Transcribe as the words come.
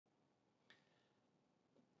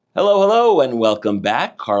Hello, hello, and welcome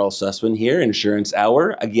back. Karl Susman here, Insurance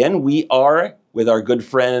Hour. Again, we are with our good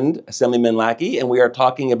friend, Assemblyman Lackey, and we are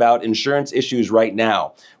talking about insurance issues right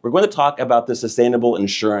now. We're going to talk about the sustainable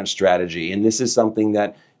insurance strategy, and this is something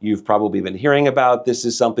that you've probably been hearing about. This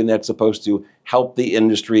is something that's supposed to help the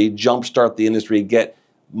industry, jumpstart the industry, get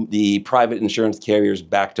the private insurance carriers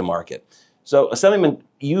back to market. So, Assemblyman,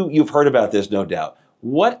 you've heard about this, no doubt.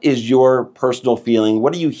 What is your personal feeling?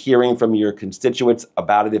 What are you hearing from your constituents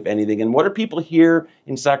about it, if anything? And what are people here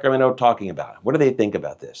in Sacramento talking about? What do they think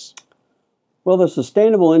about this? Well, the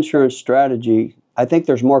sustainable insurance strategy, I think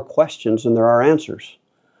there's more questions than there are answers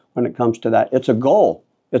when it comes to that. It's a goal.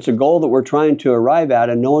 It's a goal that we're trying to arrive at,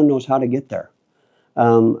 and no one knows how to get there.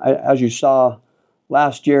 As you saw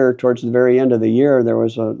last year, towards the very end of the year, there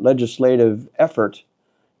was a legislative effort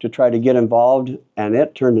to try to get involved, and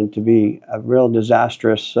it turned into be a real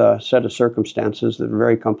disastrous set of circumstances that are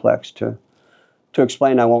very complex to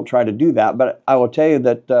explain. I won't try to do that, but I will tell you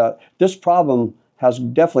that this problem has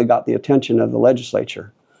definitely got the attention of the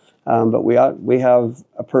legislature. But we have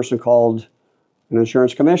a person called an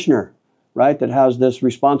insurance commissioner, right, that has this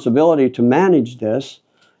responsibility to manage this,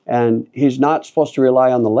 and he's not supposed to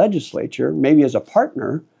rely on the legislature, maybe as a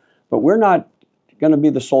partner, but we're not going to be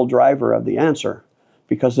the sole driver of the answer,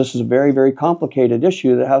 because this is a very, very complicated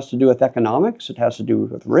issue that has to do with economics, it has to do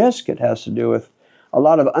with risk, it has to do with a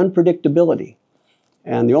lot of unpredictability.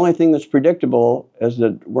 And the only thing that's predictable is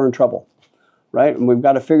that we're in trouble, right? And we've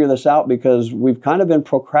got to figure this out because we've kind of been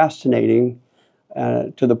procrastinating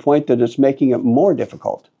to the point that it's making it more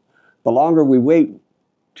difficult. The longer we wait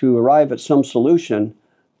to arrive at some solution,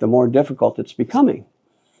 the more difficult it's becoming.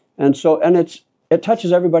 And it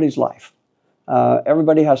touches everybody's life.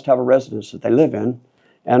 Everybody has to have a residence that they live in.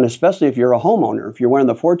 And especially if you're a homeowner, if you're one of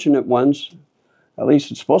the fortunate ones, at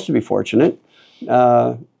least it's supposed to be fortunate, you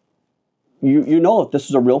know that this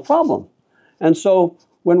is a real problem. And so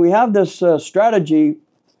when we have this strategy,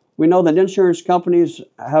 we know that insurance companies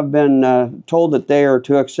have been told that they are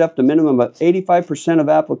to accept a minimum of 85% of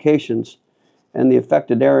applications in the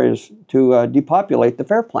affected areas to depopulate the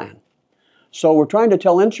FAIR Plan. So we're trying to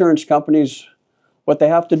tell insurance companies what they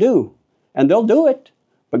have to do, and they'll do it.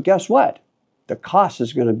 But guess what? The cost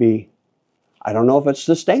is going to be, I don't know if it's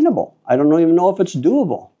sustainable. I don't even know if it's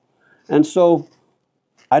doable. And so,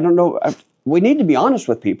 I don't know. We need to be honest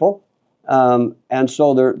with people. And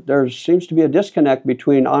so there seems to be a disconnect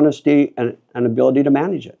between honesty and ability to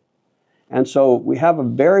manage it. And so we have a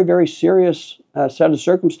very, very serious set of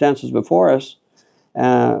circumstances before us.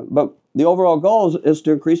 But the overall goal is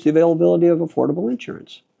to increase the availability of affordable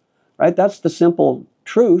insurance. Right? That's the simple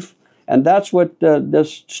truth. And that's what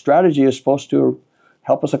this strategy is supposed to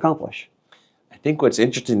help us accomplish. I think what's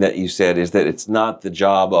interesting that you said is that it's not the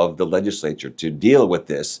job of the legislature to deal with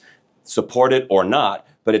this, support it or not,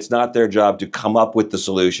 but it's not their job to come up with the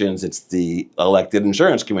solutions. It's the elected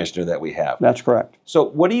insurance commissioner that we have. That's correct. So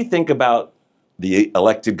what do you think about the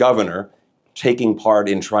elected governor taking part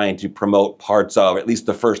in trying to promote parts of, at least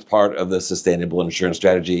the first part of the sustainable insurance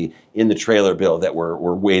strategy in the trailer bill that we're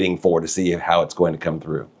waiting for to see how it's going to come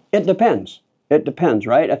through? It depends. It depends,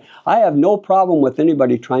 right? I have no problem with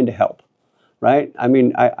anybody trying to help, right? I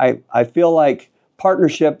mean, I feel like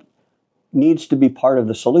partnership needs to be part of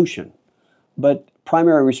the solution. But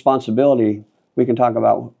primary responsibility, we can talk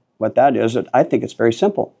about what that is. I think it's very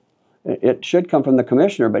simple. It should come from the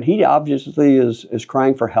commissioner, but he obviously is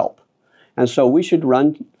crying for help. And so we should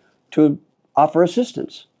run to offer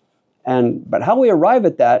assistance. But how we arrive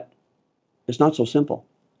at that is not so simple.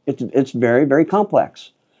 It's very, very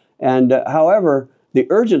complex. And however, the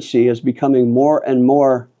urgency is becoming more and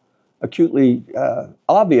more acutely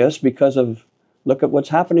obvious because of, look at what's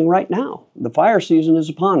happening right now. The fire season is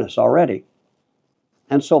upon us already.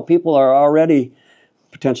 And so people are already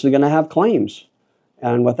potentially going to have claims.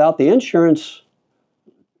 And without the insurance,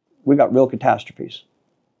 we got real catastrophes.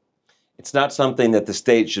 It's not something that the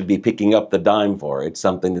state should be picking up the dime for. It's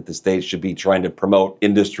something that the state should be trying to promote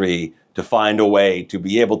industry to find a way to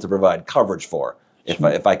be able to provide coverage for.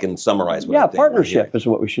 If I can summarize what I think. Partnership is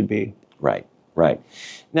what we should be. Right, right.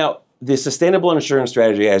 Now, the sustainable insurance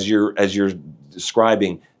strategy, as you're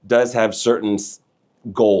describing, does have certain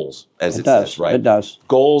goals, as it says, right? It does.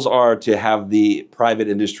 Goals are to have the private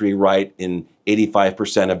industry write in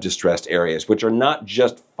 85% of distressed areas, which are not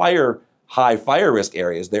just high fire risk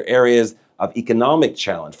areas. They're areas of economic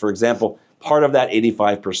challenge. For example, part of that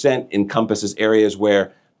 85% encompasses areas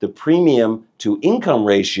where the premium to income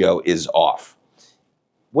ratio is off.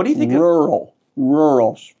 What do you think?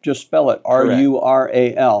 Rural. Just spell it.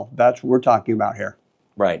 R-U-R-A-L. That's what we're talking about here.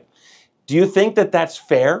 Right. Do you think that that's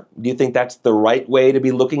fair? Do you think that's the right way to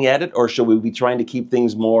be looking at it? Or should we be trying to keep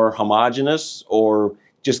things more homogenous, or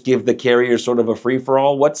just give the carriers sort of a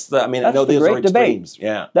free-for-all? What's the, I mean, I know these are extremes.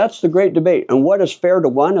 Yeah. That's the great debate. And what is fair to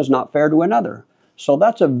one is not fair to another. So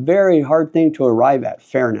that's a very hard thing to arrive at,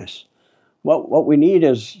 fairness. What we need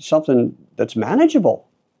is something that's manageable,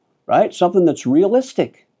 right? Something that's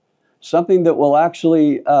realistic, something that will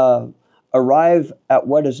actually arrive at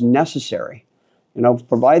what is necessary. You know,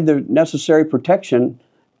 provide the necessary protection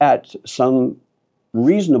at some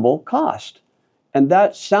reasonable cost. And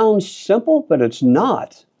that sounds simple, but it's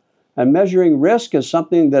not. And measuring risk is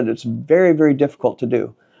something that it's very, very difficult to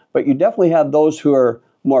do. But you definitely have those who are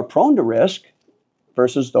more prone to risk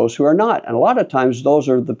versus those who are not. And a lot of times those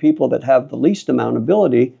are the people that have the least amount of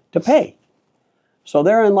ability to pay. So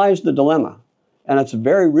therein lies the dilemma. And it's a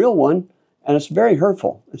very real one, and it's very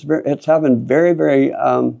hurtful. It's having very, very,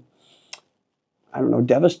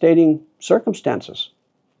 devastating circumstances.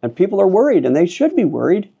 And people are worried, and they should be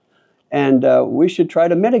worried. And we should try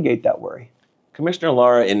to mitigate that worry. Commissioner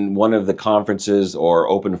Lara, in one of the conferences or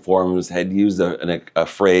open forums, had used a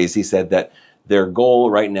phrase. He said that their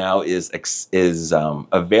goal right now is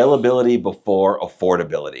availability before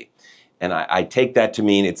affordability. And I take that to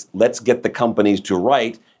mean it's let's get the companies to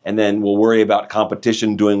write, and then we'll worry about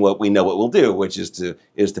competition doing what we know it will do, which is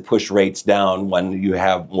to push rates down. When you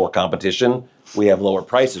have more competition, we have lower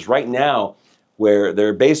prices. Right now, where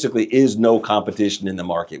there basically is no competition in the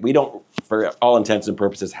market, we don't, for all intents and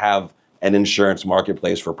purposes, have an insurance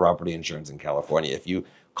marketplace for property insurance in California. If you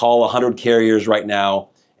call 100 carriers right now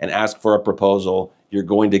and ask for a proposal, you're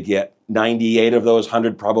going to get 98 of those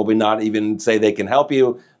 100 probably not even say they can help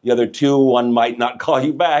you. The other one might not call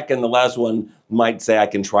you back, and the last one might say, I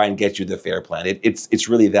can try and get you the fair plan. It's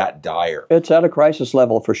really that dire. It's at a crisis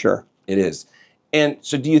level for sure. It is. And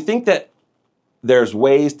so do you think that there's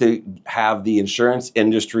ways to have the insurance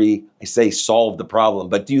industry, I say, solve the problem,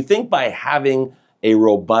 but do you think by having a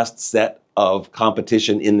robust set of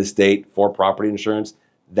competition in the state for property insurance,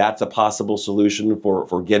 that's a possible solution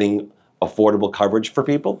for getting affordable coverage for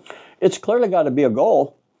people? It's clearly got to be a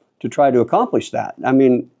goal to try to accomplish that. I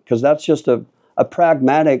mean, because that's just a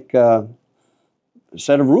pragmatic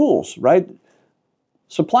set of rules, right?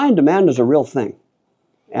 Supply and demand is a real thing.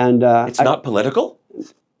 And it's not political?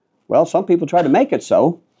 Well, some people try to make it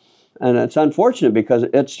so. And it's unfortunate because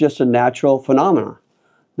it's just a natural phenomenon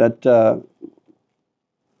that,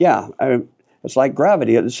 it's like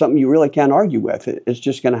gravity. It's something you really can't argue with. It's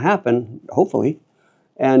just going to happen, hopefully.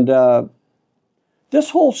 And this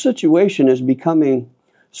whole situation is becoming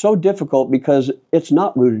so difficult because it's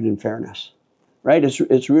not rooted in fairness, right?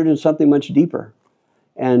 It's rooted in something much deeper.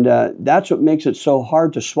 And that's what makes it so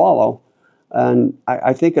hard to swallow. And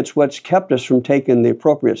I think it's what's kept us from taking the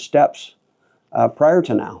appropriate steps prior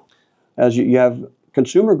to now. As you have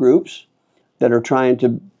consumer groups that are trying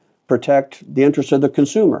to protect the interests of the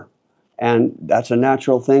consumer. And that's a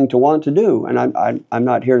natural thing to want to do. And I'm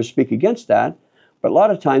not here to speak against that. But a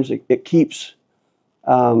lot of times it keeps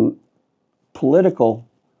political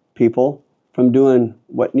people from doing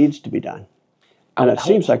what needs to be done. And it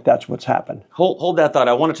seems like that's what's happened. Hold that thought.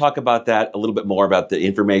 I want to talk about that a little bit more, about the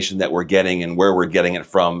information that we're getting and where we're getting it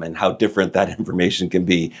from and how different that information can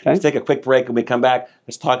be. Okay. Let's take a quick break. When we come back,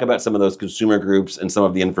 let's talk about some of those consumer groups and some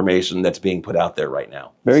of the information that's being put out there right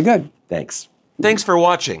now. Very good. Thanks. Thanks for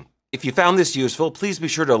watching. If you found this useful, please be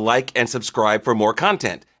sure to like and subscribe for more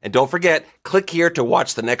content. And don't forget, click here to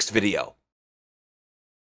watch the next video.